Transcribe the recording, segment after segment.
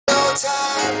more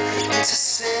time to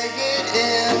say it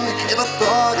in, if I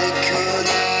thought it could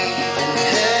even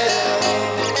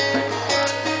help.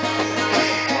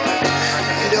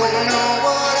 You don't know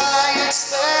what I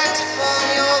expect from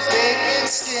your vacant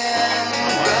skin,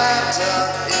 wrapped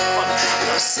up in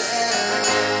yourself.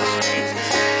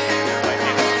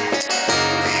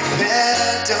 We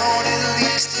better don't at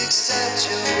least accept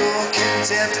your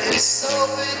contempt. It's so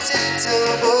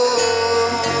predictable.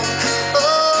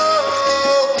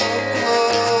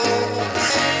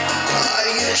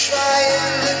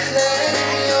 Trying to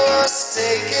claim your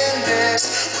stake in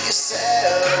this, will you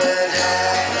settle in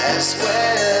half as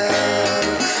well?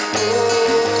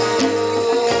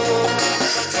 Oh,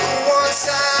 for once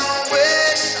I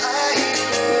wish I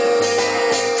could,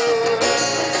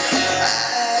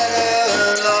 at a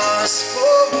loss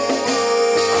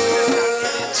for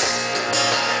words.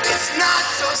 It's not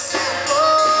so simple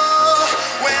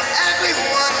when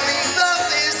everyone we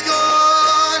love is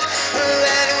gone,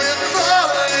 then we're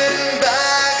crawling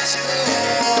back to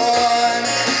one.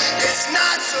 It's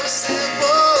not so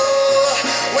simple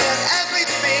when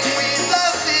everything we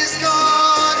love is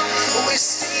gone. We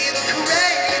see the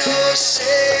cradle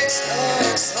shakes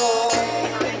us all.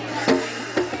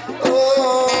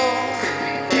 Oh,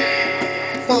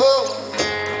 oh.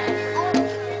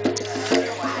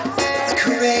 The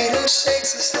cradle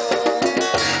shakes us all.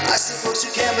 I suppose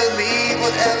you can believe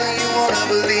whatever you wanna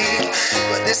believe,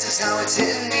 but this is how it's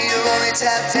hitting me. You're only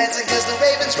tap dancing cause the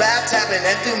raven's rap tapping,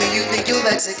 and through me you think your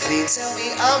legs are clean. Tell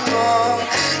me I'm wrong,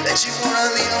 that you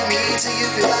wanna lean on me till you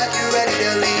feel like you're ready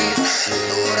to leave.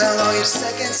 Lord, how long your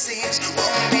second seems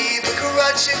won't be the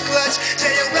crutch you clutch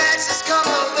till your answers come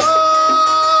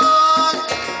along.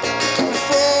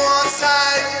 For once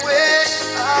I wish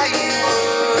I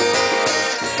would.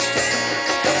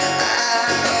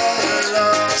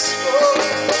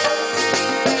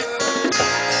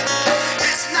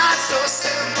 It's not so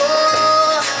simple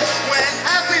when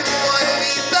everyone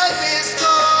we love is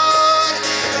gone,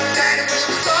 then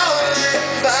we're crawling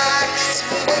back to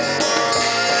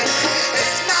one.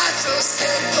 It's not so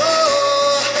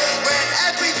simple when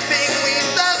everything we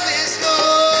love is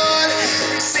gone.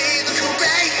 We see the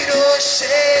cradle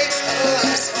shakes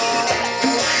us all.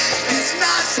 It's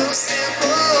not so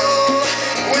simple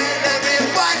when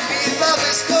everyone we love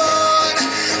is gone,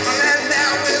 and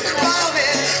now we're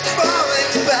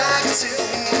crawling back to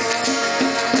one.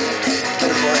 Get a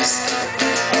voice.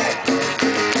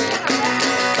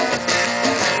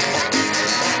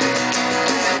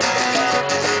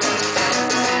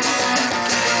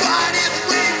 What if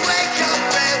we wake up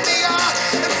where we are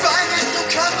and find there's no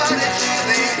comfort and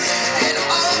healing? It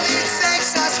only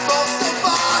takes us both so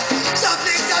far. Some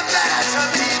things are better to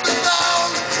leave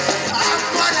alone. I'm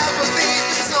gonna believe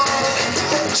it's all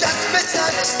just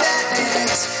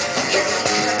misunderstandings. You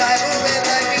read the Bible and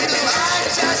like me do, I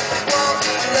just won't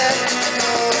let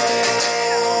go.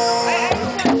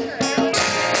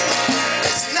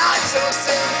 It's not so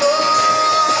simple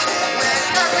when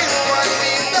everyone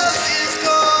we love is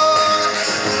gone,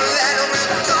 then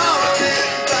we're going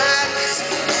back to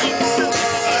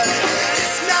one.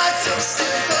 It's not so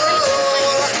simple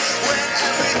when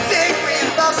everything we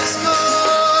love is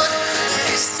gone.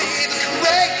 We see the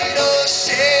cradle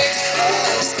shakes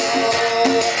us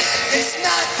all. It's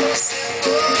not so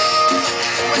simple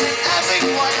when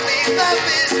everyone we love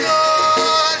is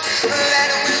gone,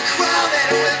 then we're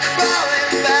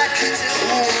crawling back to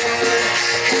one.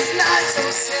 It's not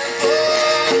so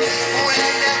simple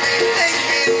when everything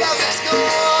we love is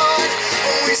gone.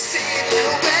 We see the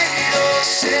cradle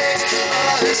shakes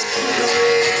us, the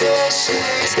cradle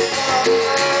shakes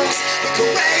us, the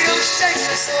cradle shakes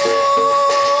us all.